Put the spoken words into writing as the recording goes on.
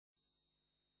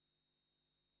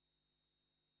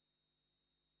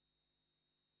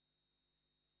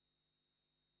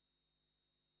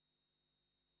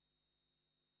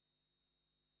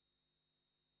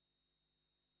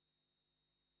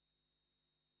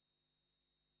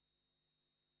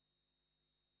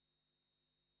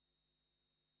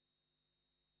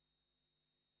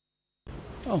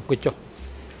អង្គុយចុះ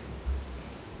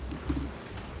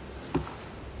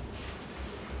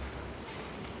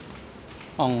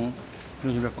អង្គនឹ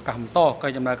ងជំរាបប្រកាសបន្តកិ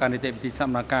ច្ចដំណើរការនីតិវិធីសក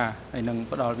ម្មភាពហើយនឹង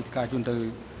ផ្ដល់វិធីការជូនទៅ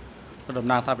តំ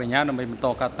ណាងថាបញ្ញាដើម្បីបន្ត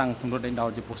ការតាំងជំនួយដេញដោល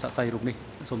ចំពោះសាក់សីរូបនេះ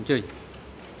សូមអញ្ជើញ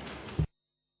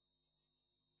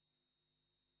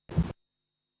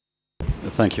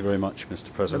Thank you very much, Mr.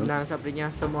 President.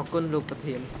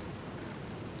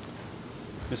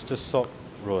 Mr. Sok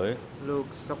Roy,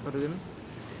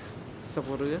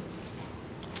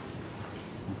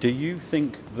 do you think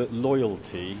that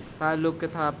loyalty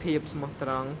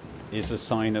is a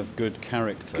sign of good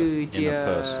character in a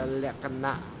person?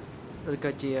 ឬ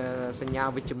ក៏ជាសញ្ញា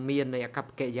វិជ្ជមាននៃអកប្ប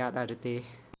កិរិយាដែរទេ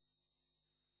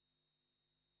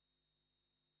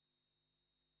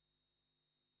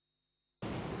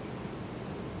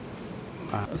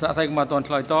សាក់សីកុំតន់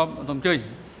ឆ្លើយតបសូមអញ្ជើញ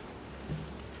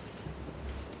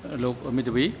លោកមិត្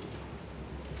តវី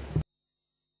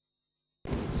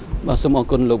បាទសូមអរ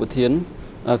គុណលោកប្រធាន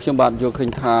ខ្ញុំបាទយល់ឃើញ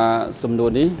ថាសំណួរ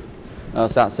នេះ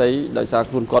សាក់សីដោយសារ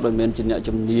ខ្លួនគាត់មិនមែនជាអ្នក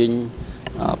ជំនាញ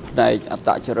ផ្នែកអត្ត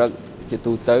ចរិតជា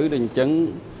ទូទៅដូចអញ្ចឹង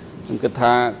ខ្ញុំគិត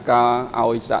ថាការ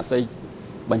ឲ្យសាក់សី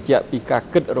បញ្ជាក់ពីការ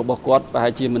គិតរបស់គាត់ប្រហែ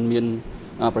លជាមិនមាន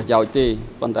ប្រយោជន៍ទេ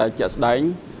ប៉ុន្តែជាក់ស្ដែង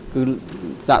គឺ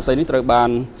សាក់សីនេះត្រូវបាន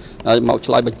មក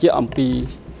ឆ្លើយបញ្ជាក់អំពី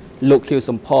លោកខៀវ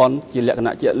សំផនជាលក្ខ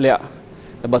ណៈជាក់លាក់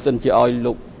តែបើសិនជាឲ្យ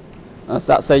លោក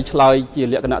សាក់សីឆ្លើយជា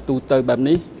លក្ខណៈទូទៅបែប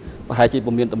នេះប្រហែលជា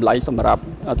ពុំមានតម្លៃសម្រាប់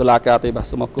តុលាការទេបាទ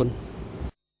សូមអរគុណ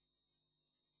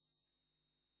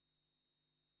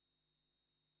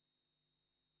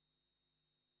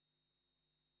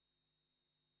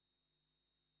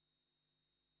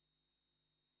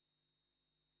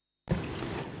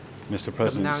Mr.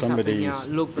 President, somebody's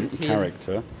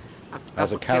character, as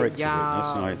a character witness,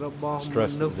 and I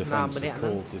stress that the defence have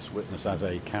called this witness as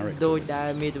a character.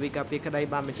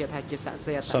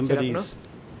 Somebody's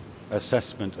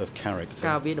assessment of character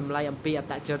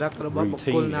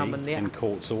routinely in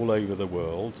courts all over the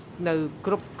world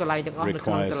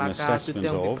requires an assessment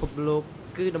of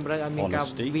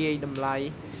honesty,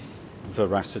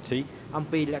 veracity, and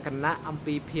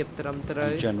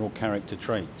general character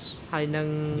traits.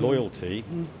 Loyalty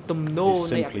is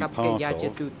simply part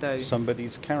of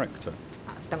somebody's character.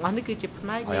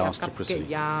 I ask to proceed.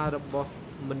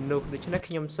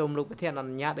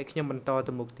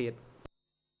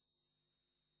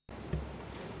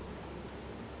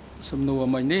 សំណួរ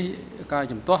មិញនេះការ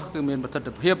ជំទាស់គឺមានប្រសិទ្ធ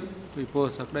ភាពពីព្រោះ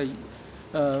សក្តី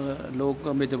លោក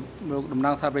មេលោកតំ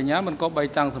ណាងថាបញ្ញាមិនក៏បី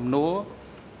តាំងសំណួរ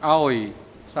ឲ្យ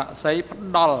សាក់សីផ្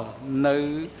ដល់នៅ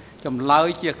ចម្លើយ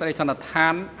ជាក្តីសន្និដ្ឋា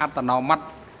នអត្តនោម័ត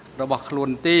របស់ខ្លួន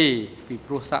ទេពី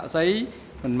ព្រោះសាក់សី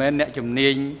មិនមែនអ្នកជំនា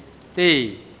ញទេ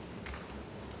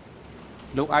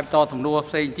លោកអាចតសំណួរ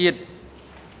ផ្សេងទៀត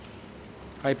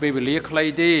ហើយពេលវេលាខ្លី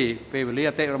ទេពេលវេលា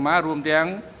អតិរមារួមទាំង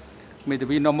មេធា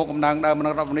វីនៅមុខកំណើងដើមនឹ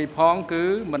ងរដ្ឋមន្ត្រីផងគឺ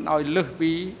មិនឲ្យលើស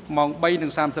ពីម៉ោង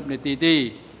 3:30 នាទីទេ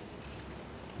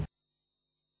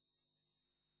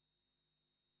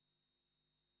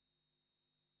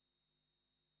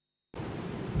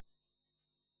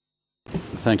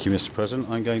Thank you, Mr. President.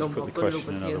 I'm going to put the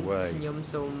question another way.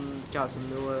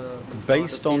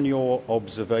 Based on your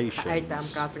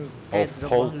observations of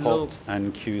Pol Pot and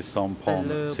Khieu Samphan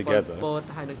together,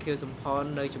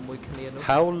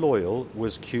 how loyal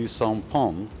was Khieu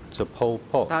Samphan to Pol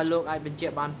Pot? តើលោកអាចបញ្ជា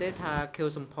ក់បានទេថា Khieu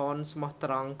Samphan ស្មោះត្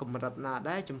រង់កម្រិតណា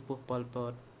ដែរចំពោះ Pol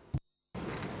Pot?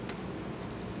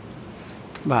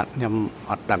 បាទខ្ញុំ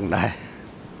អត់ដឹងដែរ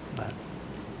បាទ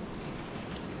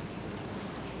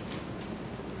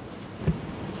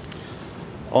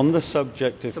On the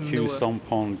subject of Khieu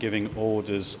Samphan giving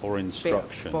orders or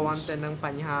instructions,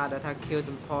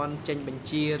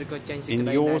 in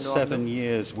your 7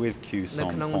 years with Khieu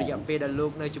Samphan,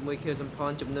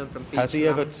 has he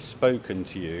ever spoken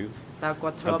to you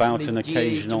about an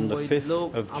occasion on the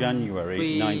 5th of January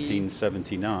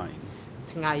 1979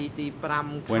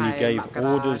 when he gave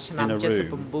orders in a room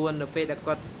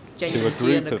to a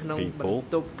group of people,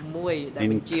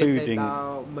 including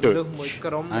Dutch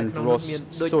and Ross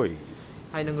Sui?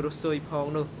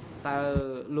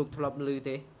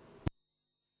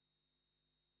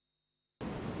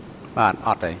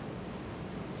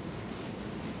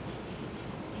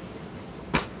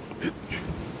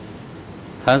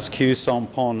 Has Khieu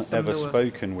Samphan ever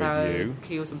spoken with you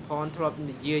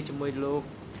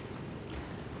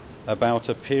about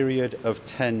a period of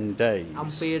 10 days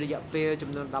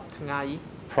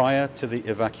prior to the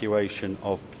evacuation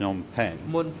of Phnom Penh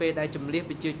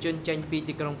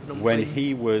when he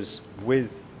was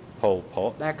with Pol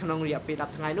Pot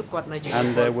and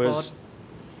there was,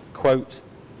 quote,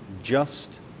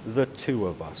 just the two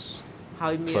of us, ហើ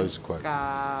យមាន Close quote. ការ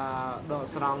ដក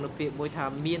ស្រង់នៅពាក្យមួយថា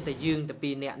មានតែយើងតែពី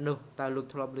រនាក់នោះតើលោក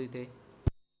ធ្លាប់ឮទេ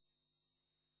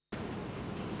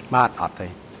បាទអត់ទេ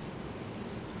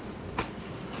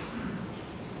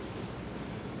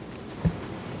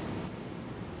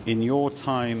In your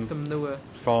time សំណួរ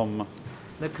from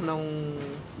នៅក្នុង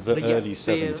the រយៈ early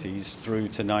ពេល 70s through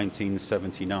to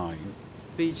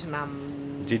 1979, ពីឆ្នាំ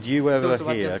did you ទ ever សវ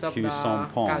ត្សរ៍ hear 70 Khieu ដល់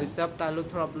Samphan 90 តើលោក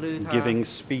ធ្លាប់ឮថា giving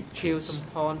ខៀវ speeches សំ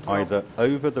ផនធ្លាប់ either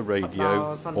over the ផ្ដល់ radio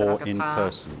សន្ទរ or ក in ថា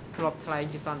person? ធ្លាប់ថ្លែង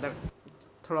ជាសន្ទរ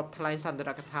ធ្លាប់ថ្លែងសន្ទរ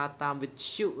កថាតាមវិទ្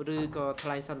យុឬក៏ថ្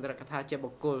លែងសន្ទរកថាជាបុ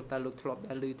គ្គលតើលោកធ្លាប់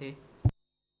ដែរឮទេ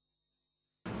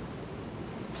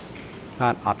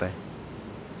បាទអត់ទេ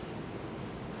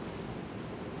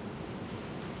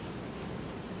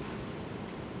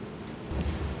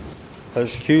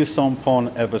Has Khieu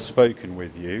Samphan ever spoken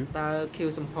with you? តើខៀវ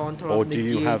សំផនធ្លាប់ Or និ do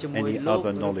យា you យ have ជាមួយ any លោក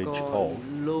other ឬ knowledge ក៏ of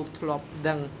លោកធ្លាប់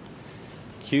ដឹង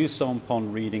Khieu Samphan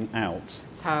reading out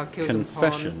ថាខៀវសំផ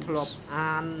ន confessions ធ្លាប់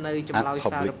អាននៅចម្លើយ at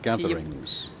សារ public ភាព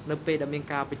gatherings? នៅពេលដែលមាន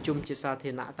ការប្រជុំជាសាធា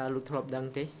រណៈតើលោកធ្លាប់ដឹង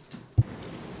ទេ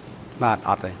បាទ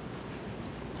អត់ទេ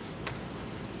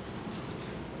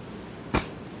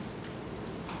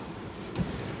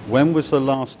When was the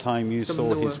last time you saw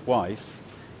Some his wife,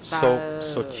 តើ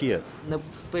Sochiet? នៅ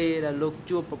ពេលដែលលោក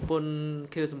ជួបប្រពន្ធ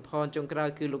ខៀវសំផនចុងក្រោយ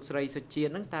គឺលោកស្រីសុជាតិ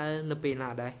ហ្នឹងតើនៅពេលណា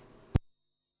ដែរ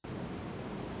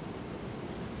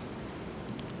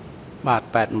បាទ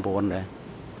89ដែរ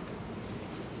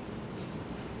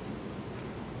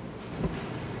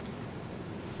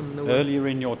សំណួរ Earlier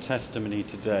in your testimony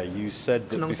today, you said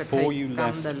ក្នុង that សក្ខី before you ក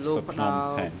ម្ម left ដែលលោក for ផ្ដល់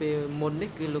Phnom ពេល Penh, មុននេះ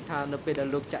គឺលោកថានៅពេលដែល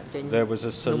លោកចាក់ចេញ there was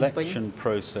a ភ្នំពេញ selection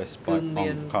process គឺ by មា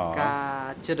នកា Angkar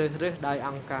រជ្រើសរើសដោយអ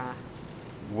ង្គការ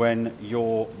when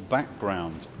your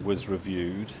background was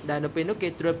reviewed ដែលនៅពេលនោះគេ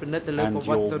ត្រួតពិនិត្យទៅលើ and ប្រ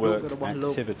វត្តិ your រូប work របស់លោ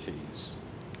ក activities,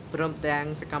 ព្រមទាំង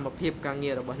សកម្មភាពការ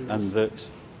ងាររបស់លោក and that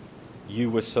you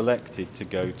were selected to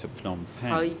go to Phnom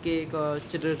ហើយ Penh. គេក៏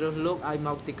ជ្រើសរើសលោកឲ្យម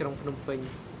កទីក្រុងភ្នំពេញ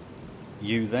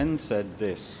You then said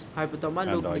this, ហើយបន្តមក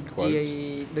លោក And I និយាយ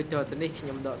ដូចតទៅនេះខ្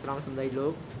ញុំដកស្រង់សម្ដីលោ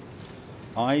ក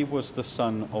I was the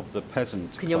son of the peasant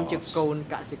ខ្ញុំជា class កូន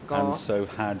កសិករ and so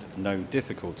had no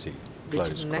difficulty. ដូ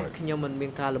ច្ Close នេះ quote. ខ្ញុំមិនមា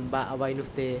នការលំបាកអ្វីនោះ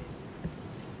ទេ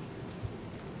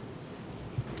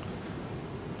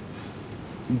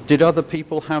Did other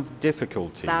people have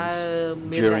difficulties តើ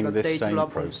មាន during អ្នកដ this ទៃធ្ same លា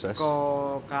ប់ process? ក៏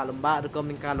ការលំបាកឬក៏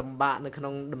មានការលំបាកនៅក្នុ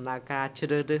ងដំណើរការជ្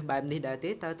រើសរើសបែបនេះដែរទេ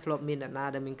តើធ្លាប់មានអ្នកណា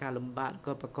ដែលមានការលំបាកឬ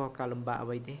ក៏ប្រកបការលំបាកអ្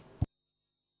វីទេ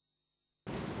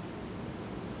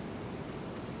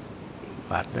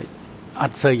បាទដូចអ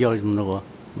ត់សូវយល់ចំនួន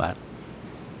បាទ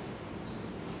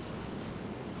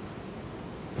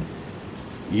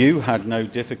You had no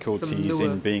difficulties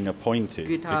in being appointed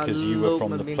គឺថា because you លោ were ក from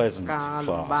មិន the មាន pleasant ការ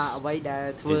លំបាក class. អ្វីដែល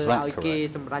ធ្វើ Is that ឲ្យគេ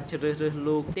correct? សម្រាប់ជ្រើសរើស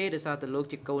លោកទេដោយសារតែលោក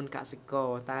ជាកូនកសិករ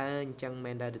តើអញ្ចឹង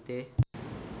មែនដែរទេ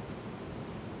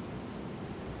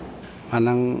អាហ្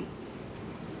នឹង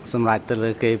សម្រាប់ទៅ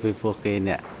លើគេពីព្រោះគេ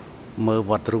អ្នកមើល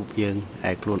វត្តរូបយើង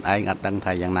ឯខ្លួនឯងអត់ដឹង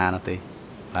ថាយ៉ាងណានោះទេ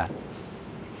បាទ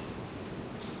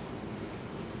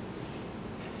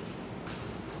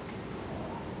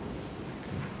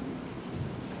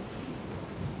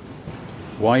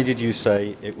Why did you say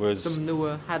it was សំណួរ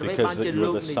ហេតុអ្វី because បាន that ជា you លោ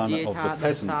ក were the និ son យាយ of ថា the ដោយ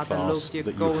peasant សារតែលោក class ជា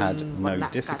that កូ you ន had វ no ណ្ណៈ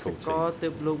កសិករ difficulty? ទើ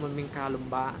បលោកមិនមានការលំ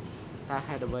បាកតើ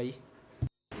ហេតុអ្វី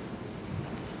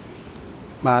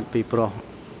បាទពីព្រោះ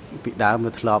ពីដើម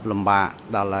វាធ្លាប់លំបាក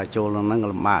ដល់ចូលក្នុងហ្នឹង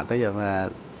លំបាកទៅ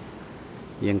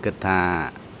យើងគិតថា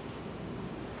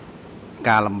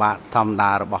ការលំបាកធម្មតា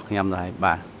របស់ខ្ញុំទៅហើយ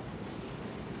បាទ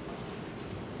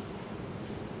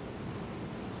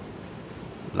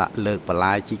លាក់លើកបន្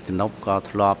លាយជីកទំនប់ក៏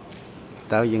ធ្លាប់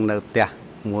ទៅយើងនៅផ្ទះ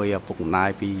មួយឪពុកម្ដាយ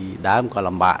ពីដើមក៏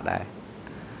លំបាកដែរ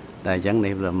តែអញ្ចឹង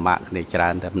នេះលំបាកគ្នាច្រើ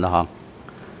នតែម្ដង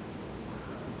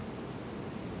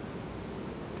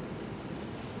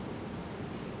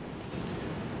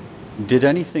Did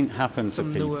anything happen to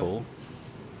people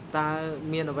តើ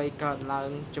មានអ្វីកើតឡើង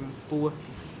ចំពោះ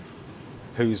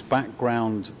whose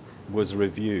background was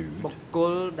reviewed បុគ្គ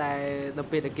លដែលនៅ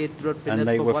ពេលដែលគេត្រួតពិនិត្ and យ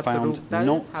they ប្រ were វត្តិរូប found ទៅ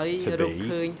not ហើយ to រក be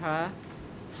ឃើញថា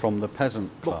from the peasant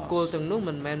បុគ្គល class? ទាំងនោះ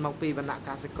មិនមែនមកពីវណ្ណៈក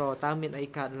សិករតើមានអី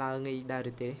កើតឡើងអីដែរ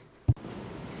ឬទេ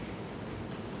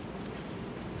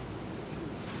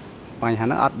បញ្ហាហ្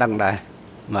នឹងអត់ដឹងដែរ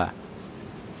បាទ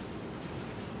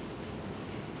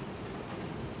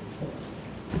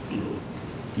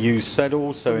You said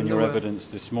also in your evidence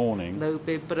this morning, នៅ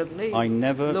ពេលព្រឹកនេះ I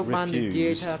never លោកបាននិយា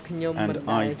យ refused ថាខ្ញុំមិន and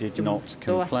ដែល I did not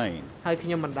complain. ហើយខ្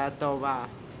ញុំមិនដែលតវ៉ា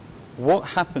What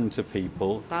happened to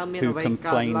people តើមាន who អ្វីកើត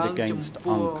complained ឡើងចំ against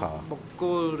ពោះ Angkar? បុគ្គ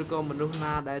លឬក៏មនុស្ស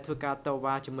ណាដែលធ្វើការត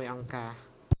វ៉ាជាមួយអង្គការ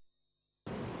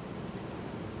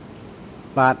ប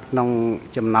បាទក្នុង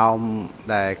ចំណោម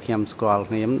ដែលខ្ញុំស្គាល់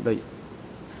គ្នាដូច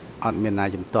អត់មានណា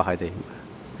ចំទាស់ហើយទេ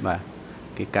បាទ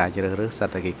គេការជ្រើសរើសសិត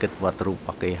តែគេគិតវត្តរូបរប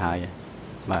ស់គេហើយ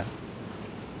បាទ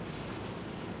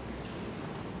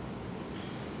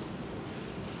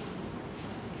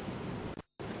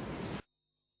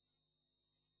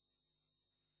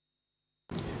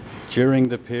During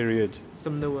the period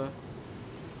សំណួរ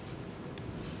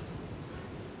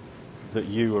that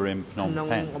you were in Phnom ក្នុង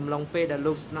Penh អំឡុងពេលដែល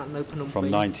លោកស្នាក់នៅភ្នំពេញ from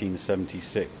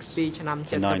 1976 ពីឆ្នាំ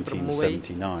to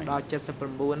 76 ដល់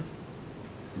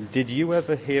 79 did you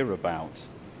ever hear about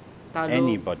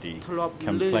anybody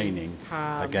complaining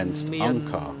against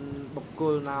Angkar បុគ្គ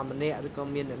លណាម្នាក់ឬក៏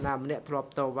មានអ្នកណាម្នាក់ធ្លាប់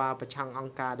តវ៉ាប្រឆាំងអ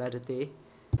ង្គការដែរឬទេ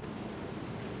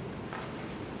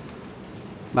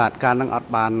បាទការនឹងអត់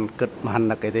បានគិតបាន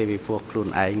នឹកអីទេពីព្រោះខ្លួន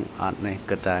ឯងអត់នេះ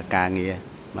គិតតែការងារ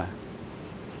បាទ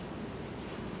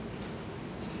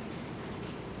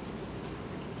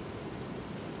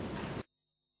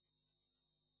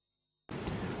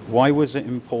Why was it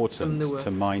important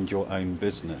to mind your own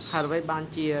business ហើយអ្វីបាន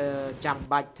ជាចាំ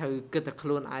បាច់ត្រូវគិតតែខ្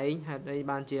លួនឯងហើយអី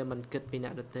បានជាមិនគិតពីអ្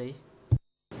នកដទៃ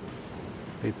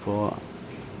ពីព្រោះ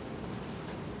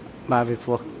បាទពីព្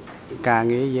រោះការ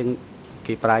ងារយើង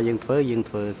គេប្រើយើងធ្វើ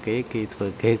គេធ្វើ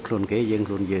គេខ្លួនគេយើង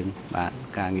ខ្លួនយើងបាទ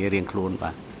ការងាររៀងខ្លួន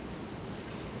បាទ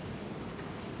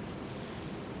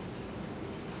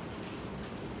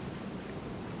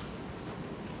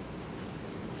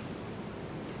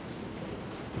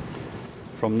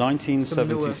From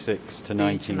 1976 to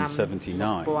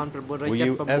 1979, were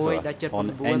you ever on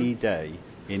any day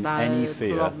in any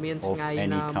fear of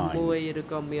any kind? ឬ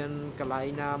ក៏មានកន្លែង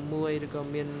ណាមួយឬក៏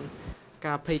មាន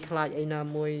ការភ័យខ្លាចអីណា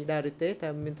មួយដែរឬទេតែ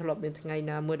មានធ្លាប់មានថ្ងៃ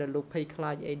ណាមួយដែលលោកភ័យខ្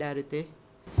លាចអីដែរឬទេ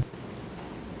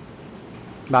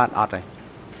បាទអត់ទេ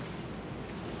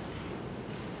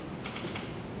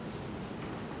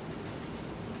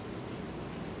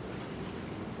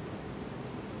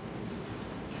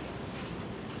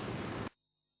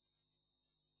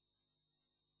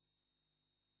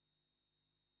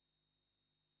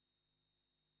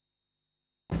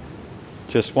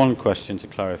Just one question to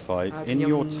clarify. In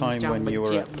your time when you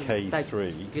were at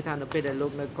K3,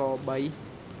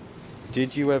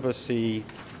 did you ever see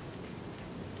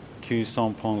Q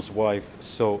Sampon's wife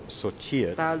So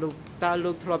Chiat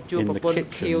in the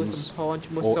kitchens or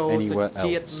anywhere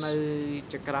else? នៅ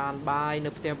ចក្រានបាយនៅ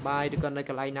ផ្ទះបាយឬក៏នៅ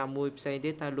កន្លែងណាមួយផ្សេង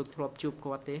ទេតើលោកធ្លាប់ជួប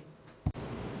គាត់ទេ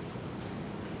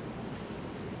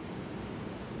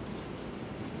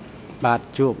បាទ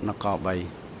ជួបនៅកោ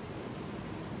3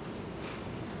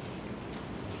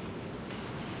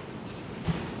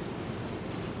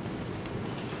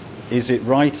 Is it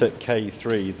right at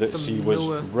K3 that she was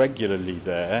regularly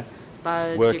there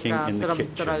working in the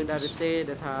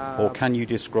kitchens? Or can you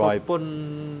describe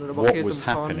what was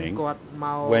happening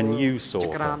when you saw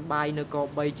her? បាយនៅកោ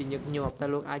3ជាញឹកញាប់តើ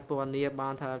លោកអាចពណ៌នាបា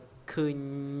នថាឃើញ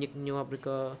ញឹកញាប់ឬ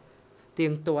ក៏ទៀ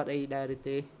ងទាត់អីដែរឬ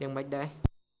ទេយ៉ាងម៉េចដែរ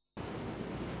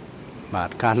បាទ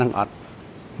ការនឹងអត់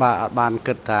បាទអត់បាន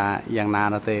គិតថាយ៉ាងណា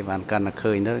នោះទេបានកាន់តែ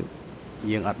ឃើញទៅ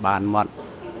យើងអត់បានមក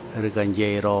ឬក៏និយា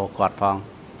យរកគាត់ផង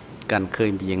កាន់ឃើ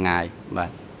ញពីយ៉ាងងាយបា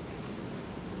ទ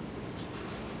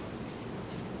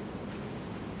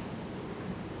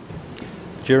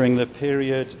During the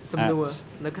period at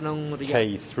នៅក្នុងរយៈ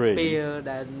K3 ពេល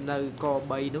ដែលនៅក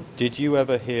3នោះ Did you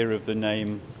ever hear of the name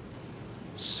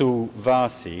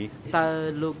Suvasi តើ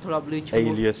លោកធ្លាប់ឮឈ្មោះ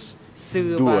alias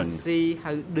Suvasi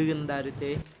ហៅឌឿនដែរឬ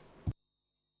ទេ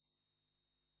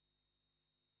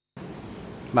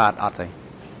បាទអត់ទេ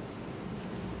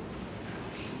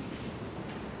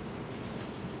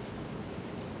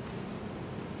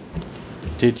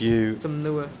Did you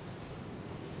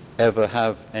ever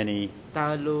have any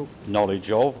knowledge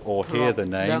of or hear the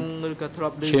name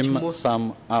Chim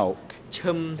Sam Auk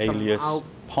alias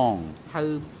Pong ហៅ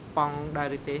ប៉ងដែរ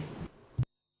ឬទេ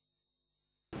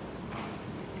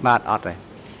បាទអត់ទេ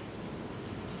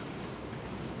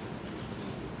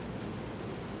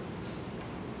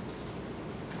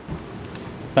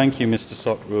Thank you, Mr.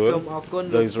 Sokrur.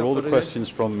 Those are all the questions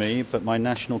from me, but my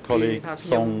national colleague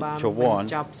Song Chawan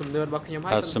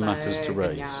has some matters to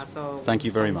raise. Thank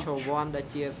you very much. ដែល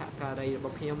ជាសហការីរប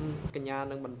ស់ខ្ញុំកញ្ញា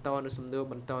នឹងបន្តនៅសំណួរ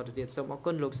បន្តទៅទៀតសូមអរ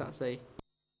គុណលោកសាក់សី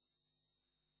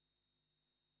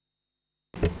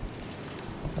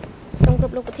សូមគ្រ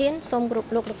ប់លោកប្រធានសូមគ្រប់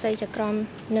លោកលោកស្រីចក្រម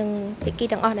និងភាគី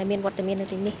ទាំងអស់ដែលមានវត្តមាននៅ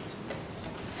ទីនេះ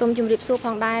សូមជម្រាបសួរផ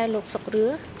ងដែរលោកសុករឿ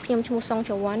ខ្ញុំឈ្មោះសុង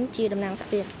ចវ័នជាតំណាងសហ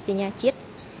ភាពបញ្ញាជាតិ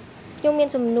ខ្ញុំមាន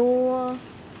សំណួរ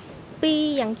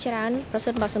2យ៉ាងច្រើនប្រ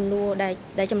សិនបើសំណួរ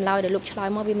ដែលចម្លើយដែលលោកឆ្លើយ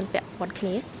មកវាមិនពាក់ព័ន្ធគ្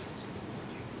នា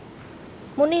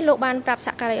មុននេះលោកបានប្រាប់ស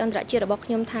ហការីអន្តរជាតិរបស់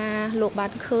ខ្ញុំថាលោកបា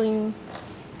នឃើញ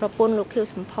ប្រពន្ធលោកខៀវ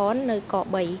សំផននៅក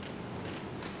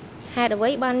3ហេតុអ្វី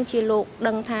បានជាលោក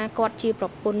ដឹងថាគាត់ជាប្រ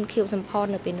ពន្ធខៀវសំផន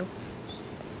នៅពេលនោះ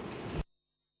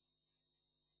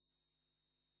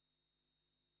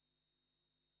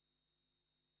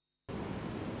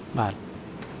បាទ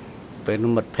ពេល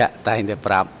នោះមិត្តភ័ក្តិតែងតែ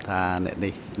ប្រាប់ថាអ្នក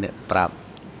នេះអ្នកប្រាប់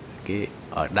គេ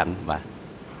ឲ្យដឹងបាទ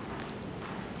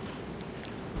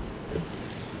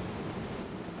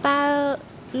តើ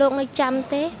លោកនៅចាំ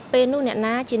ទេពេលនោះអ្នក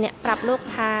ណាជាអ្នកប្រាប់លោក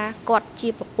ថាគាត់ជា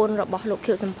ប្រពន្ធរបស់លោក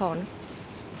ខៀវសំផន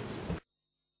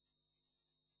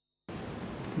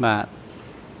បាទ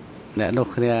អ្នកនោះ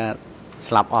គ្នា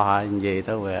ស្លាប់អស់ហើយនិយាយ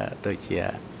ទៅវាដូចជា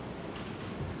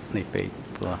នេះពេក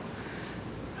ព្រោះ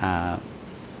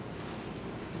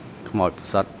ខ្មោចប្រ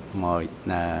សិទ្ធខ្មោច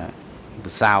ណាប្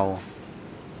រសៅ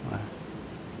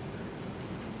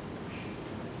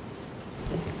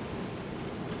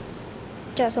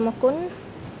ចាសូមអរគុណ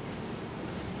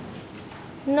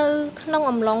នៅក្នុង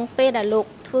អំឡុងពេលដែលលោក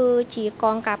ធ្វើជាក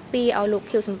ងការពារឲ្យលោក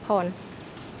ខៀវសំផន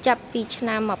ចាប់ពីឆ្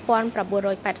នាំ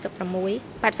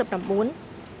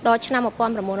1989ដល់ឆ្នាំ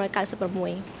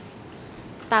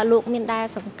1996តើលោកមានដែល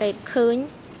សង្កេតឃើញ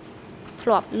ធ្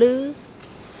លាប់ឮ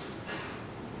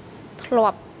ធ្លា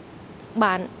ប់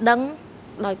បានដឹង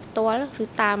ដោយផ្ទាល់ឬ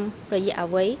តាមរយៈអ្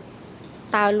វី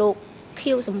តើលោក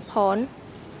ខៀវសំផន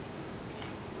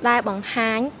ដែលបង្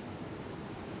ហាញ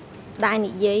ដែល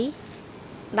និយាយ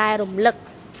ដែលរំលឹក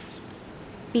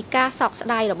ពីការសោកស្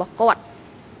ដាយរបស់គាត់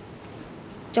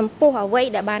ចំពោះអ្វី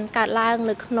ដែលបានកើតឡើង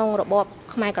នៅក្នុងរបប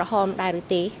ខ្មែរក្រហមដែរឬ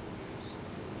ទេ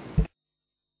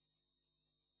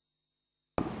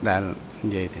ដែល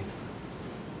និយាយទេ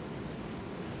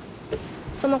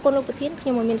សូមអរគុណលោកប្រធានខ្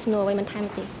ញុំមិនមានសំណួរអ្វីបន្ថែម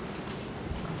ទេ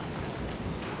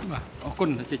បាទអរគុណ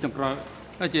ជាចុងក្រោយ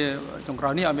ជាចុងក្រោ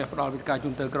យនេះឲ្យមានផ្ដល់វិធីការជូ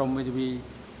នទៅក្រមមេធាវី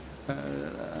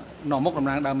នាំមុខតំ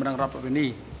ណាងដើមរងរដ្ឋប្រវេណី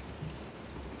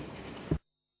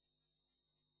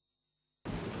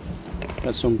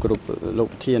បាទសូមគោរពលោក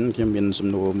ប្រធានខ្ញុំមានសំ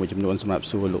ណួរមួយចំនួនសម្រាប់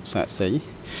សួរលោកសាក់សី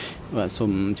បាទសូ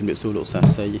មជម្រាបសួរលោកសាក់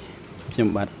សីខ្ញុំ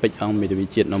បាទពេជ្រអង្គមេធាវី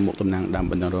ជាតិនាំមុខតំណាងដើម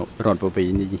បណ្ដឹងរដ្ឋប្រវេ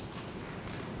ណី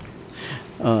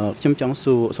ខ្ញុំចង់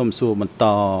សូមសួរបន្ត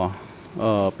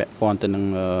ពាក់ព័ន្ធទៅនឹង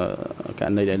ករ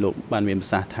ណីដែលលោកបានមានប្រ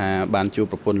សាសន៍ថាបានជួប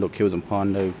ប្រពន្ធលោកខៀវសំផន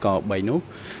នៅក3នោះ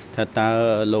ថាតើ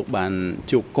លោកបាន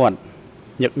ជួបគាត់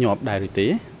ញឹកញាប់ដែរឬទេ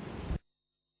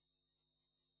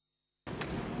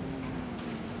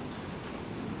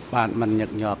បាទមិនញឹក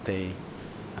ញាប់ទេ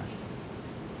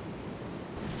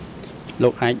លោ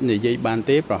កអាចនិយាយបាន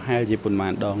ទេប្រហែលជាប៉ុន្មា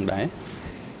នដងដែរ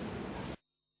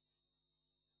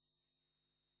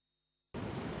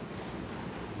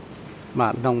បា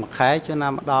ទក្នុងមួយខែជួនណា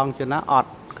ម្ដងជួនណាអត់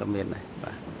ក៏មានដែរ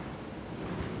បាទ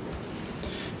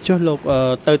ចុះលោក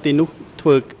ទៅទីនោះធ្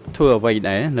វើអ្វី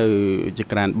ដែរនៅច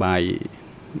ក្រានបាយ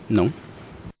នោះ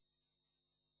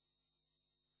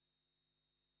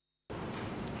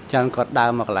ចាំគាត់ដើរ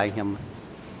មកកន្លែងខ្ញុំ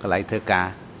កន្លែងធ្វើការ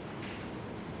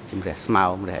ជំរះស្មៅ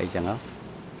ម្រះអីចឹងហ៎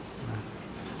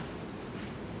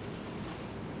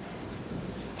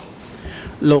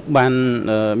លោកបាន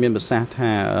មានប្រសាសន៍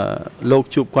ថាលោក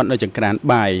ជួបគាត់នៅចង្ក្រាន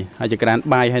បាយហើយចង្ក្រាន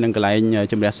បាយហើយនឹងកន្លែង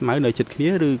ជំរះស្មៅនៅជិតគ្នា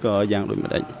ឬក៏យ៉ាងដូច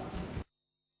ម្ដេច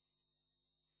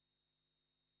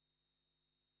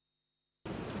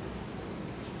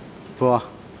ព្រោះ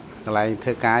កន្លែងធ្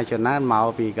វើការចំណានមក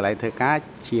ពីកន្លែងធ្វើការ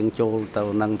ជាងចូលទៅ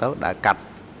នឹងទៅដែលកាត់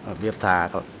របៀបថា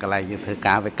កន្លែងយើងធ្វើ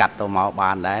ការវាកាត់ទៅមក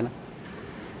បានដែរណា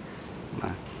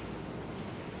បាទ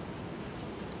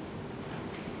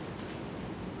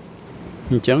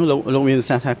អញ្ចឹងលោកមានប្រ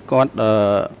សាសន៍ថាគាត់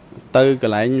ទៅក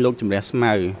ន្លែងលោកជំរះស្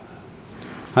មៅ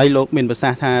ហើយលោកមានប្រសា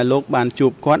សន៍ថាលោកបានជួ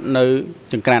បគាត់នៅ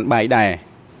ចង្ក្រានបាយដែរ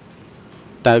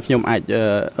តើខ្ញុំអាច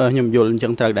ខ្ញុំយល់អញ្ចឹ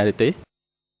ងត្រូវដែរទេ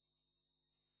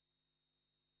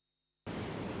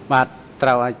បាទត្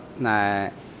រូវឲ្យណា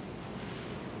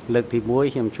លើកទី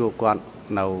1ខ្ញុំជួបគាត់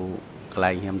នៅកន្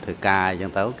លែងខ្ញុំធ្វើការអញ្ចឹ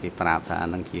ងទៅគេប្រាប់ថា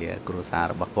នឹងជាគ្រួសារ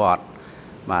របស់គាត់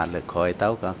បាទលើកក្រោយទៅ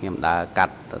ក៏ខ្ញុំដើរកា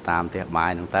ត់ទៅតាមផ្ទះបា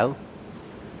យហ្នឹងទៅ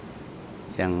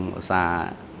ចឹងឧស្សាហ៍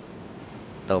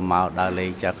ទៅមកដើរលេ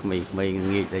ងចាក់ក្មេងៗ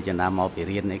ងាកទៅចំណាមកពី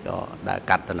រៀននេះក៏ដើរ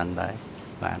កាត់ទៅនឹងដែរ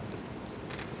បាទ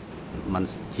มัน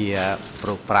ជាប្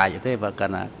រុសប្រាជ្ញទេបើគា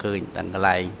ត់ណាឃើញទាំងកន្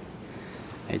លែង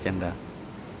អីចឹងទៅ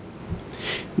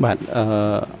បាទ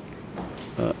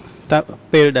តើ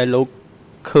ពេលដែលលោក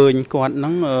ឃើញគាត់ហ្នឹ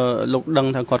ងលោកដឹង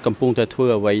ថាគាត់កំពុងតែធ្វើ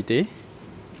អ្វីទេ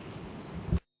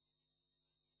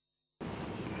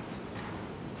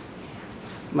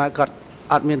មកគាត់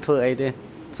អត់មានធ្វើអីទេ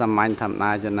សាមញ្ញធម្ម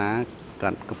តាចំណាគា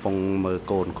ត់កំពុងមើល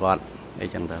កូនគាត់អី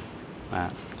ចឹងទៅបាទ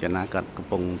ចំណាគាត់កំ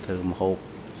ពុងធ្វើម្ហូប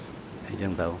អីចឹ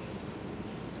ងទៅ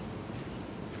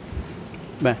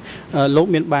បាទលោក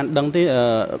មានបានដឹងទេ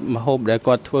ម្ហូបដែល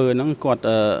គាត់ធ្វើហ្នឹងគាត់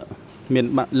មាន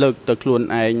លើកទៅខ្លួន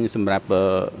ឯងសម្រាប់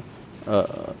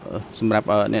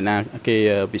អ្នកណាគេ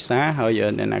ពិសាហើយ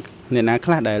អ្នកណា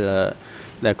ខ្លះដែល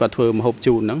គាត់ធ្វើម្ហូប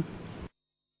ជូនហ្នឹង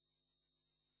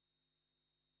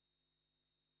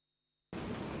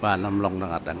បាទនំឡុងនឹ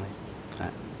ងអត់ដឹងទេ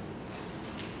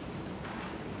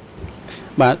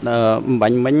បាទបា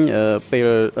ញ់មិញពេល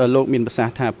លោកមានប្រសាស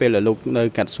ន៍ថាពេលលោកនៅ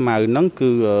កាត់ស្មៅហ្នឹងគឺ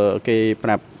គេប្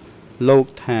រាប់លោក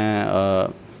ថា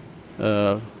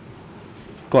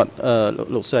គាត់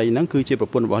លោកស្រីហ្នឹងគឺជាប្រ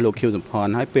ពន្ធរបស់លោកខៀវសំផន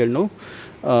ហើយពេលនោះ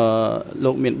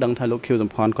លោកមានដឹងថាលោកខៀវសំ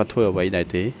ផនគាត់ធ្វើអ្វីដែរ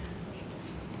ទេ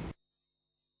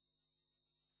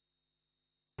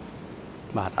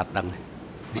បាទអត់ដឹង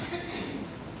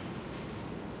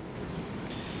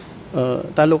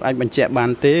តើលោកអាចបញ្ជាក់បាន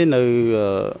ទេនៅ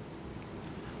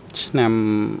ឆ្នាំ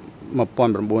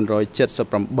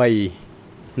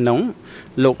1978នោះ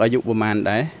លោកអាយុប្រហែល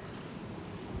ដែរ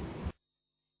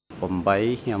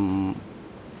8ខ្ញុំ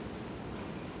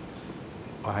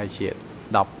ប្រហែលជា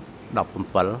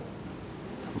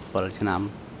17ឆ្នាំ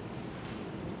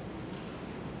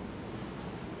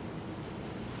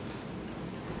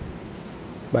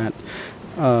បាទ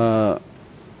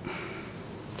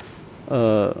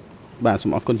បាទសូ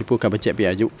មអរគុណចំពោះការបញ្ជាក់ពី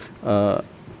អាយុ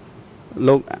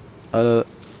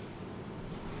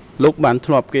លោកបាន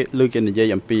ធ្លាប់គេលើកនិយាយ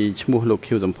អំពីឈ្មោះលោក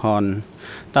ខៀវសំផន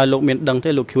តើលោកមានដឹងទេ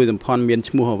លោកខៀវសំផនមាន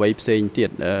ឈ្មោះអ្វីផ្សេងទៀត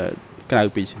ក្រៅ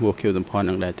ពីឈ្មោះខៀវសំផន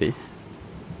នឹងដែរទេ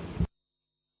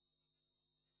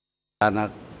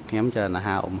ខ្ញុំច្រើន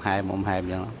ហៅអ៊ំហែមអញ្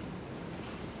ចឹង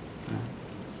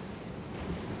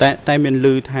តែមាន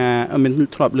ឮថាមាន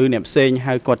ធ្លាប់ឮអ្នកផ្សេង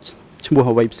ហៅគាត់ឈ្មោះ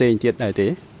អ្វីផ្សេងទៀតដែរទេ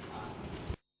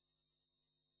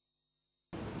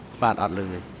បាទអត់ឮ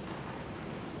ទេ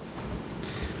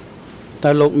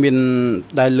តើលោកមាន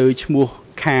ដែលលើឈ្មោះ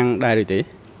ខាងដែរឬទេ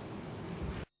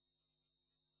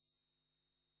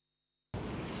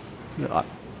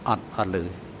អត់លើ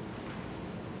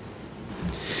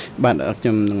បាទខ្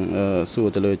ញុំនឹងសួរ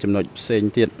ទៅលើចំណុចផ្សេង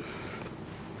ទៀត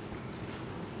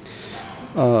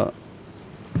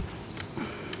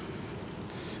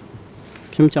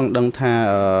ខ្ញុំចង់ដឹងថា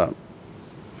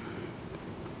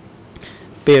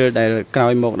ពេលដែលក្រោ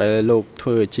យមកដែលលោកធ្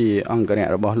វើជាអង្គរៈ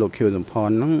របស់លោកខៀវសំផ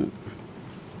នហ្នឹង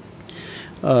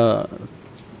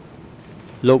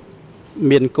លោក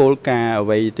មានគោលការណ៍អ្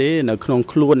វីទេនៅក្នុង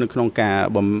ខ្លួននៅក្នុងការ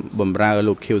បម្រើ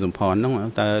លោកខៀវសំផនហ្នឹង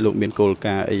តើលោកមានគោល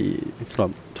ការណ៍អីធ្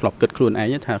លាប់គិតខ្លួនឯង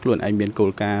ថាខ្លួនឯងមានគោ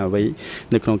លការណ៍អ្វី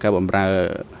នៅក្នុងការបម្រើ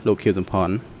លោកខៀវសំផន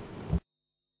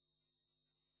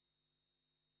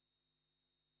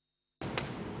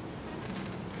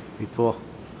ពីព្រោះ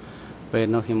ពេល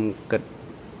នោះខ្ញុំគិត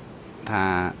ថា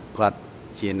គាត់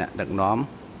ជាអ្នកដឹកនាំ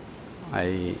ហើយ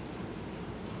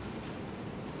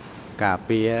ការ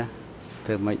ពារ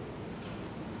ធ្វើម៉េច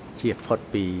ជៀសផុត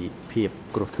ពីភាព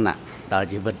គ្រោះថ្នាក់ដល់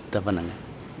ជីវិតតែប៉ុណ្្នឹង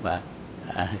បាទ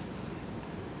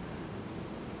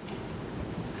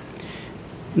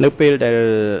នៅពេលដែល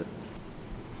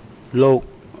លោក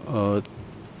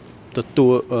ទទួ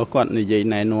លគាត់និយាយ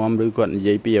ណែនាំឬគាត់និ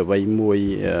យាយពីអ្វីមួយ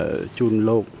ជូន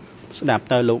លោកស្ដាប់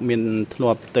តើលោកមានធ្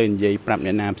លាប់ទៅនិយាយប្រាប់អ្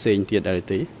នកណាផ្សេងទៀតដែរ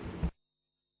ទេ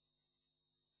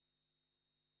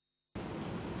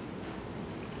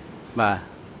បាទ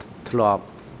ធ្លាប់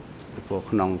ពីព្រោះ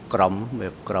ក្នុងក្រុម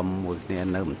មួយគ្នា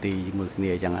នៅមន្ទីរជាមួយគ្នា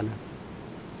អញ្ចឹងណា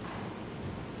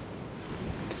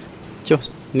ចុះ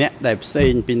អ្នកដែលផ្សេ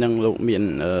ងពីនឹងលោកមាន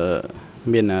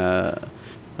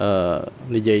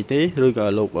និយាយទេឬក៏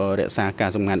លោករក្សាការ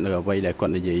សម្ងាត់នៅអ្វីដែលគា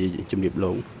ត់និយាយជំរាប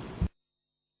លោក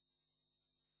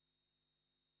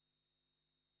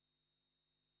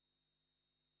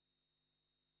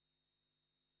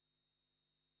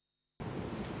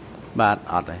បាទ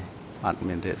អត់ទេអត់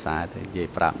មានរក្សាទេនិយាយ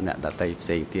ប្រាប់អ្នកដទៃផ្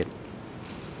សេងទៀត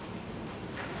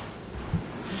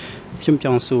ខ្ញុំច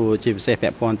ង់សួរជាពិសេសពា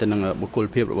ក់ព័ន្ធទៅនឹងបុគ្គល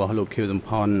ភាពរបស់លោកខៀវសំផ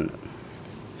ន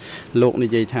លោកនិ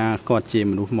យាយថាគាត់ជា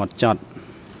មនុស្សហ្មត់ចត់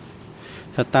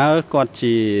ថាតើគាត់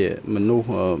ជាមនុស្ស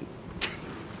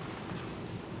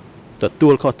ទទួ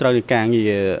លខុសត្រូវនៃការងា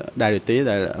រដែរទេ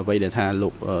ដែលអ្វីដែលថាលោ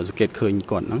កសង្កេតឃើញ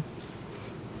គាត់ហ្នឹង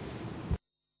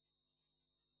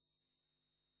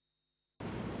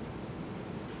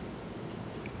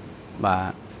បា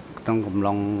ទក្នុងកំ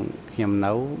ឡុងខ្ញុំ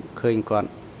នៅឃើញគាត់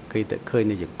ឃើញ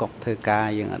នៅចង្កុកធ្វើការ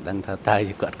យើងអត់ដឹងថាតើ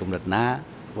ជាគាត់កម្រិតណា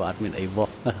ព្រោះអត់មានអីវោះ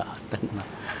អត់ដឹង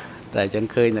តែអញ្ចឹង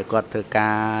ឃើញតែគាត់ធ្វើកា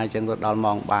រអញ្ចឹងទៅដល់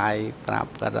ម៉ោងបាយប្រាប់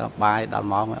គាត់បាយដល់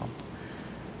ម៉ោងអ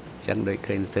ញ្ចឹងដូច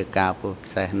ឃើញធ្វើការពិ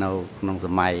សេសនៅក្នុងស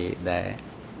ម័យដែល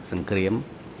សង្គ្រាម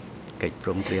កិច្ចព្រ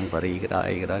មព្រៀងប៉ារីក៏ដោយ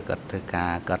អីក៏ដោយគាត់ធ្វើកា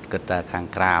រគាត់គិតតែខាង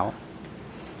ក្រៅ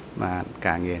បាទ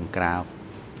ការងារខាងក្រៅ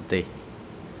ប្រទេស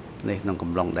នេះក្នុង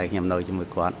កំឡុងដែលខ្ញុំនៅជាមួយ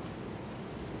គាត់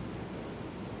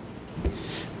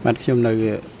បាទខ្ញុំនៅ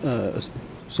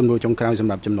សំណួរចុងក្រោយស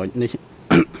ម្រាប់ចំណុចនេះ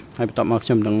ហើយបន្តមកខ្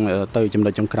ញុំនឹងទៅចំណុ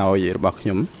ចចុងក្រោយរបស់ខ្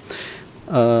ញុំ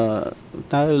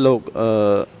តើលោក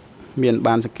មាន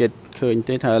បានសង្កេតឃើញ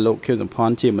ទេថាលោកខៀវសំផន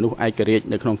ជាមនុស្សឯករាជ្យ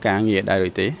នៅក្នុងការងារដែរ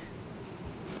ឬទេ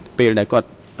ពេលដែលគាត់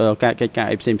ការកិច្ចការ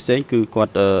ផ្សេងៗគឺគា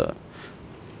ត់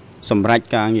សម្រេច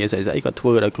ការងារស្អីៗគាត់ធ្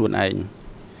វើដោយខ្លួនឯង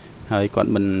ហើយគា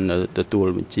ត់មិនទទួល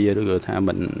បញ្ជាឬក៏ថា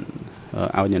មិន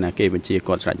ឲ្យអ្នកណាគេបញ្ជា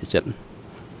គាត់ស្រេចចិត្ត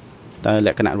តើល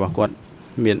ក្ខណៈរបស់គាត់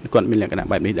មានលក្ខណៈ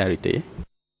បែបនេះដែរឬទេ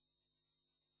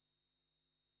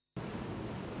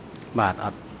បាទអ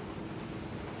ត់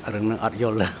រឿងនឹងអត់យ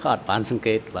ល់អត់បានសង្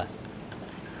កេតបាទ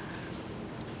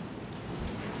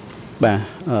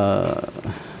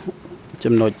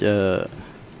ចំណុច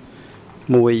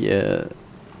មួយ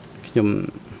ខ្ញុំ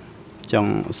ច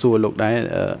ង់សួរលោកដែរ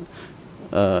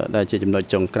ដែលជាចំណុច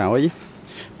ចុងក្រោយ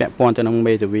ពាក់ព័ន្ធទៅនឹង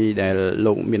មេធាវីដែល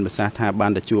លោកមានប្រសាសន៍ថាបា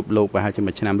នទៅជួបលោកប្រហែលជា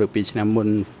1ឆ្នាំឬ2ឆ្នាំមុន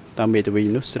តើមេធាវី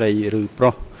នោះស្រីឬប្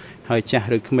រុសហើយចាស់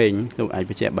ឬក្មេងលោកអាច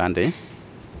បញ្ជាក់បានទេ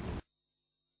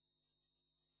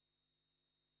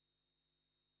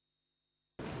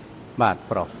បាទ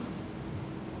ប្រុស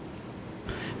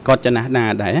គាត់ចំណាស់ណា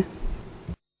ដែរ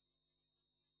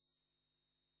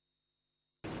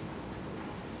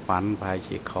ប៉ាន់ប្រហែល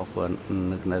ជាខុស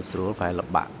នឹកនៅស្រួលប្រហែលល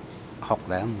បាក់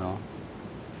6ដែរណ៎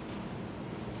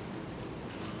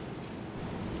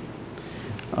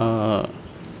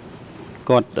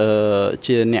គាត់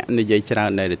ជាអ្នកនិយាយច្រើ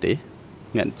នដែរទេ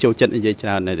អ្នកចូលចិត្តនិយាយច្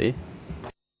រើនដែរទេ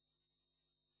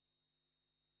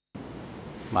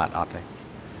បាទអត់ទេ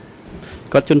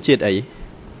គាត់ជនជាតិអី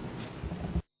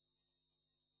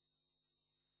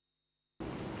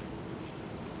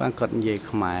បាទគាត់និយាយ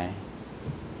ខ្មែរ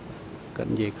គាត់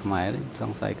និយាយខ្មែរស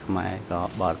ង្ស័យខ្មែរក៏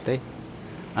បរទេស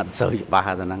អត់សូវច្បាស់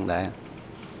ទៅនឹងដែរ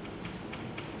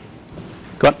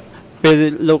គាត់ពេល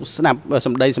លោកស្ដាប់ស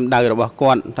ម្ដីសម្ដៅរបស់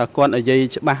គាត់ថាគាត់និយាយ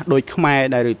ច្បាស់ដូចខ្មែរ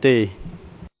ដែរឬទេ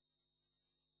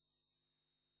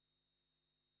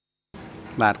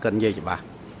បាទគាត់និយាយច្បាស់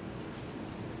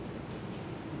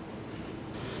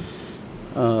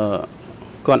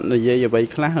គាត់និយាយអ្វី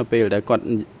ខ្លះពេលដែលគាត់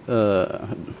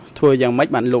ធ្វើយ៉ាងម៉េច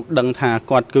បានលោកដឹងថា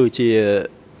គាត់គឺជា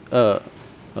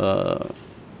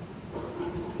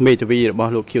មេធាវីរប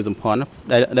ស់លោកខៀវសំផន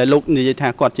ដែលលោកនិយាយថា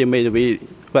គាត់ជាមេធាវី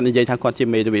គាត់និយាយថាគាត់ជា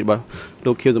មេធាវីរបស់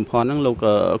លោកខៀវសំផនហ្នឹងលោក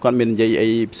គាត់មាននិយាយអី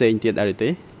ផ្សេងទៀតដែរទេ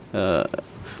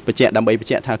បញ្ជាក់ដើម្បីបញ្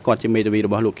ជាក់ថាគាត់ជាមេធាវីរ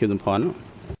បស់លោកខៀវសំផន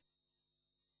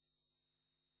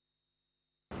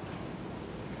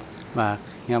បាទ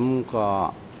ខ្ញុំក៏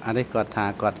អរិះគាត់ថា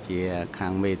គាត់ជាខា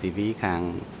ងមេធាវីខាង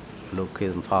លោកខៀវ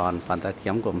សំផនប៉ុន្តែខ្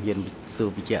ញុំក៏មិនហ៊ានសួរ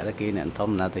បញ្ជាក់គេអ្នកធំ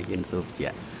ណាស់តែហ៊ានសួរបញ្ជា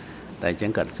ក់តែអញ្ចឹ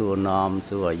ងគាត់សួរនាំ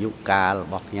សួរអាយុកាលរ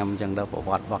បស់ខ្ញុំអញ្ចឹងទៅប្រវ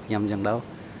ត្តិរបស់ខ្ញុំអញ្ចឹងទៅ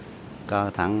ក៏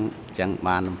ថាំងអញ្ចឹង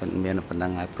បានមានប៉ុណ្ណឹ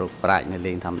ងហើយប្រុសប្រាជ្ញនៅ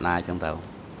លេងធម្មតាអញ្ចឹងទៅ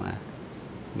បាទ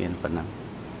មានប៉ុណ្ណឹង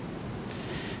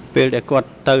ពេលដែលគាត់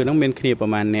ទៅហ្នឹងមានគ្នាប្រ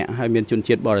ហែលអ្នកហើយមានជន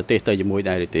ជាតិបរទេសទៅជាមួយ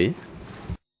ដែរឬទេ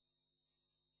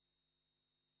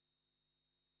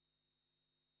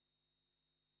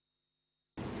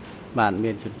បាទ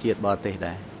មានជនជាតិបរទេស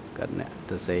ដែរគាត់អ្នក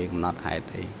ទៅសេកំណត់ហេតុ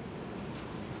អី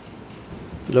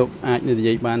លោកអាចនិ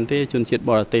យាយបានទេជនជាតិ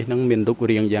បរទេសហ្នឹងមានរូប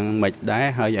រាងយ៉ាងម៉េចដែរ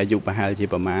ហើយអាយុប្រហែលជា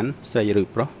ប្រមាណស្រីឬ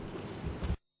ប្រុស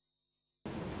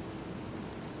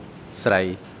ស្រី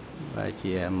ប្រហែល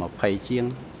ជា20ជាង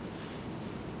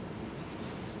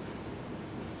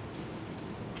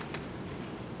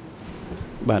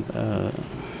បាទ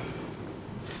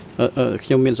ខ្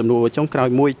ញុំមានសំណួរចុងក្រោយ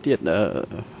មួយទៀត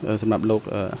សម្រាប់លោក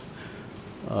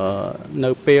នៅ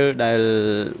ពេលដែល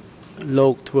លោ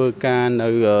កធ្វើការនៅ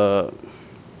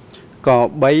ក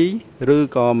3ឬ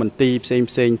ក៏មន្ទីរផ្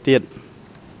សេងទៀត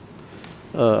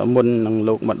មុននឹង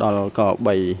លោកមកដល់ក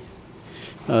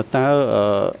3តើ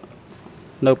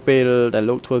នៅពេលដែល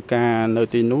លោកធ្វើការនៅ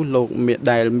ទីនោះលោក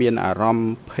មានអារម្ម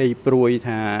ណ៍ភ័យព្រួយ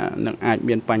ថានឹងអាច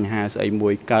មានបញ្ហាស្អីមួ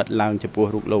យកើតឡើងចំពោះ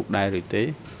រូបលោកដែរឬទេ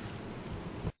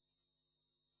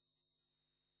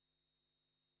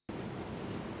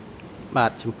បា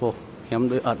ទចំពោះខ្ញុំ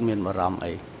ដូចអត់មានបារម្ភ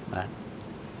អី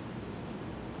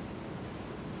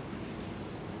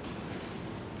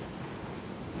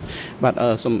បាទ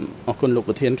សូមអរគុណលោក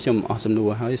ប្រធានខ្ញុំអស់សំណួរ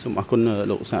ហើយសូមអរគុណ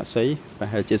លោកសាក់សីប្រ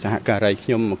ហែលជាសហការីខ្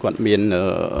ញុំគាត់មាន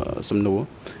សំណួរ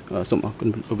សូមអរគុណ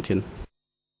លោកប្រធាន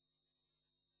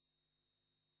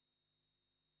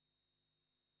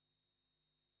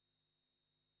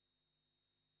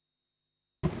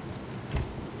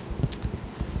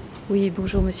Oui,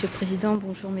 bonjour Monsieur le Président,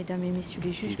 bonjour Mesdames et Messieurs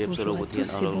les juges, bonjour à tous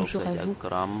et bonjour à vous,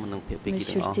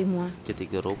 Monsieur le témoin.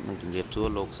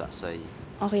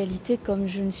 En réalité, comme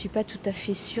je ne suis pas tout à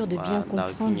fait sûre de bien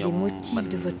comprendre les motifs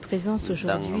de votre présence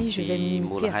aujourd'hui, je vais me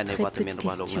limiter à très peu de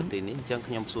questions.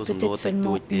 Peut-être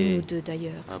seulement une ou deux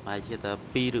d'ailleurs.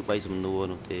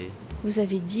 Vous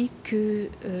avez dit que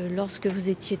lorsque vous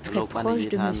étiez très proche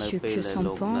de M. Khieu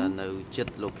Samphan,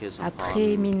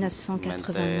 après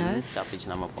 1989,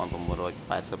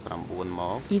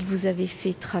 il vous avait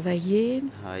fait travailler,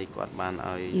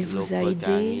 il vous a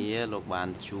aidé,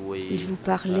 il vous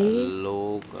parlait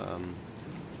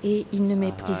et il ne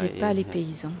méprisait pas les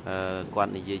paysans.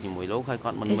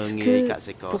 Est-ce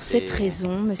que pour cette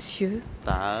raison, monsieur,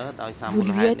 vous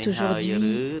lui êtes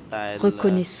aujourd'hui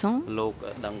reconnaissant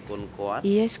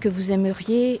et est-ce que vous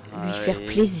aimeriez lui faire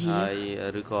plaisir,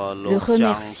 le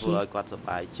remercier?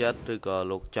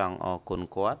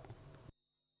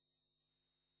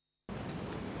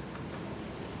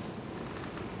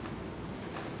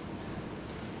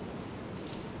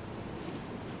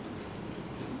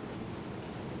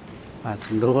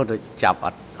 Xin lỗi được chập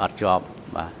ở job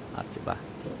bà ở chỗ bà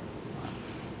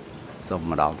xong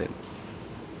mà đào tiền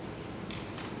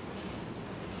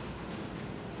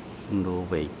xin lỗi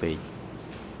về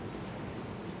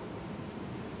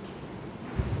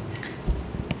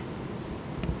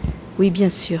Oui, bien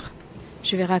sûr.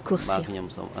 Je vais raccourcir.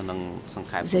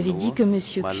 Vous avez dit que M.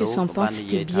 Khieu Samphan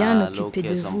s'était bien occupé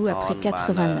de vous après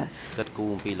 89.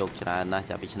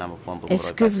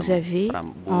 Est-ce que vous avez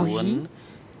envie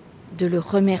de le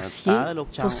remercier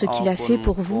pour ce qu'il a fait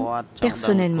pour vous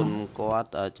personnellement?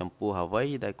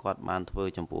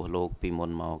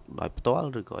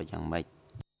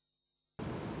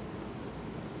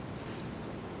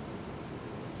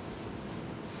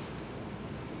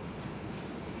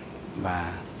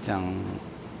 Và trong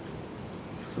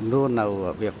luôn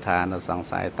nào việc thà nó sáng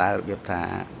sai ta việc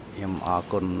thà em ở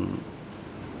con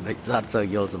định rất sơ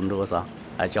vô sầm đua sao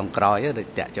ở trong cõi á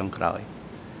được tẹt trong cõi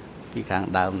khi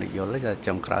khang đào này vô lấy ra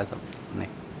trong cõi này.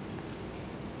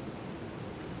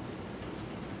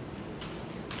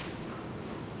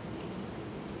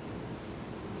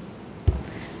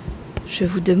 Je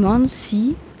vous demande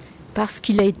si, parce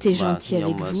qu'il a été gentil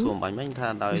avec vous,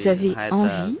 vous avez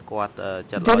envie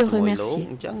de le remercier.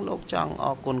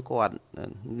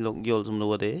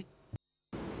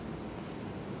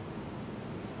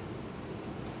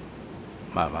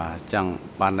 Và trong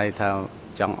ban đây theo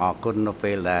trong ở quân nó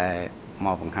về là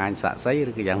mò bằng hai xạ sấy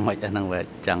cái dạng mấy anh về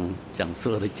chẳng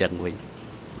xưa thì chẳng mình.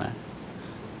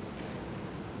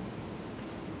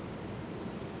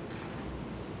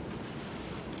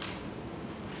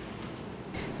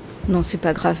 Non, c'est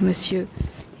pas grave, monsieur.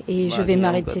 Et je vais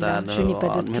m'arrêter là. Je n'ai pas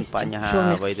d'autres questions. Je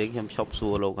vous remercie.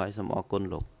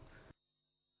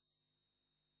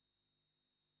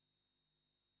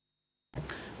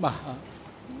 Bà,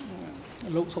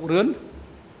 lúc sốc rướn.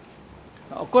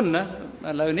 Ở quân á,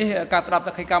 lời ní ca trạp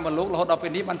ta khai cam vào lúc là họ đọc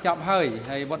bên ní ban chạm hơi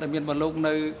hay bọn miền vào lúc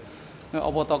nơi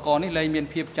ở bộ tàu con ní lấy miền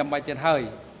phiệp chạm bài chết hơi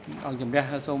ở chùm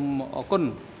ra xong ở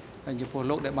quân như phố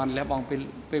lúc để ban lẽ bong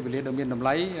pe về đồng miền đồng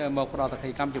lấy một đào ta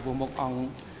khai cam chụp một ông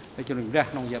để cho mình ra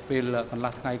nông nghiệp pe là còn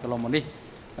là ngày còn làm đi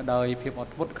đời phiệp ở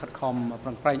vút khát khom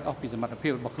bằng pray ở phía mặt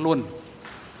phiệp bạc luôn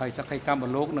hay sắc khai cam vào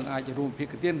lúc nương aiจะรู้phiệp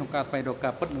cái tiên trong ca phải đọc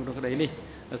ca bất nương được cái đấy ní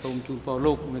tôm chun vào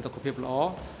lúc mình tập phiệp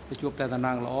lõ để chụpแต่น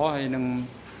างลอให้นึง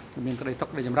มีกระไดตก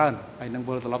ได้จำรันให้นึงเบ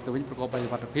อร์ตลอดตัววิ่งประกอบไป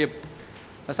วัดเพียบ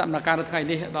และสำนักการรถไฟ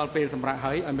นี้ดอลเป็นสำหรับเ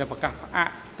ฮ้ยอันเป็นประกาศอะ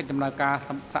เป็นจำนักการ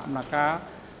สำนักการ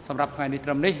สำหรับไงในต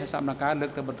รมนี้สำนักการเลือ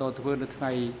กแต่บรรโตตัวรถไฟ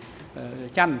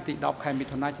จันติดอกไข่มิ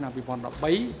ถุนายนปีพรดอกใบ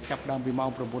จับดำปีมอง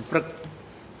ประมวลปรึก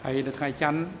ให้รถไฟจั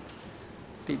น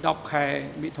ติดอกไข่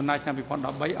มิถุนายนปีพรด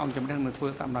อกใบองจำได้หนึ่งตัว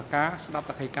สำนักการสำหรับต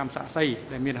ะไคร่กรรมสะไซ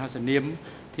และมีหัสเนียม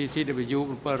ที่ซีเดวิยู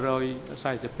เปอร์โรยใ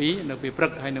ส่สปีหนึ่งปีปรึ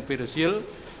กให้หนึ่งปีเรซิล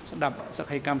สำหรับสัก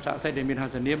ให้กรรมสะไซเดมีหั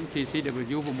สเนียมที่ซีเดวิ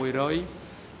ยูผมวยร้อย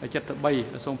จัดใบ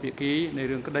ทรงเปียกี้ในเ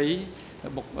รื่องกระได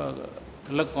บก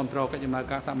เลิกคอนโทรลกับจำนวน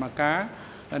การสำนักการ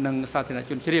หนึ่งสาธารณ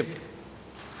ชนเฉียบ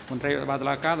มนตรีบาต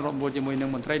ลาการรวมบริจาคมวยหนึ่ง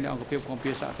มนตรีในองค์กรของเปี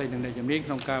ยสะไซหนึ่งในจำนี้ใ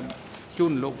นการจุ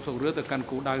นโลกส่งเรือแต่การ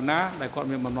กูดาวน้าได้ก่อน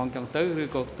มีมันนองจังเตอร์หรือ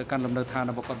ก็แต่การดำเนินทางใน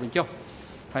ประกอบเป็นเจ้า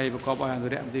ให้ประกอบอาหาร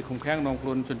เรียนที่คงแข็งนองค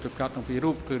ลุนจนจุดจัดตั้งปี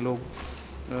รูปคือโลก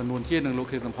นวลเชี่ยหนึ่งโลก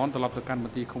เขตสัมพันธ์ตลอดการป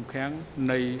ฏิคมแข็งใ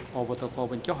นอบตก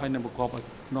เป็นเจ้าให้ในประกอบ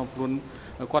นองคลุน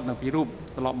กอดหนึ่งปีรูป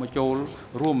ตลอดมาโจล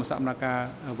ร่วมสัมนาการ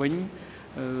วิ่ง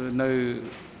ใน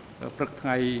ปรึกไง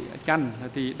จัน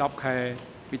ที่ดอกแค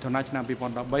ปิธนาชนาปีปอ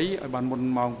นดอกใบบานบน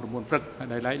มองประมวลปรึก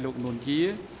ได้ไล่โลกนวลเชี่ย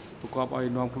ประกอบไอ้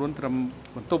นองคลุนท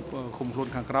ำบรรทุกคุมคลุน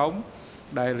ขังกร้าว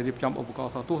ได้ระดับจอมอุปกร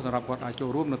ณ์ต่อตู้สำหรับกอดอาโจ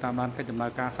ร่วมในตามนั้นการจำนว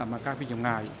นการสัมนาการพิจารณ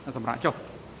าสำหรับเจ้า